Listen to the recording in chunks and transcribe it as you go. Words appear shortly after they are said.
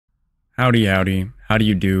Howdy, howdy. How do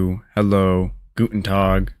you do? Hello, guten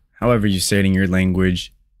tag, however you say it in your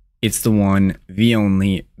language. It's the one, the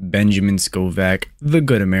only, Benjamin Scovach, the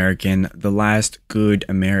good American, the last good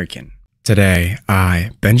American. Today,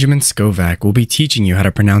 I, Benjamin Scovach, will be teaching you how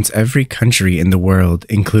to pronounce every country in the world,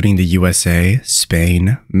 including the USA,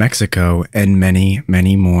 Spain, Mexico, and many,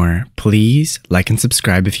 many more. Please like and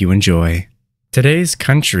subscribe if you enjoy. Today's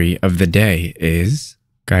country of the day is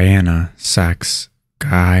Guyana SEX.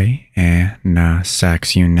 Guyana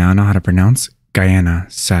SEX. You now know how to pronounce Guyana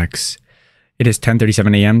SEX. It is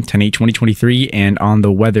 10:37 a.m., 10/8/2023, and on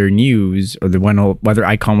the weather news, or the weather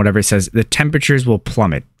icon, whatever, it says the temperatures will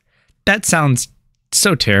plummet. That sounds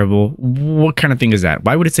so terrible. What kind of thing is that?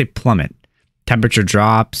 Why would it say plummet? Temperature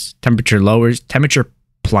drops, temperature lowers, temperature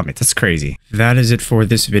plummets. That's crazy. That is it for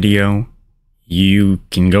this video. You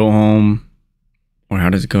can go home. Or how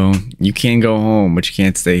does it go? You can go home, but you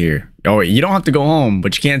can't stay here. Oh, you don't have to go home,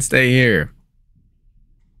 but you can't stay here.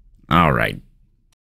 All right.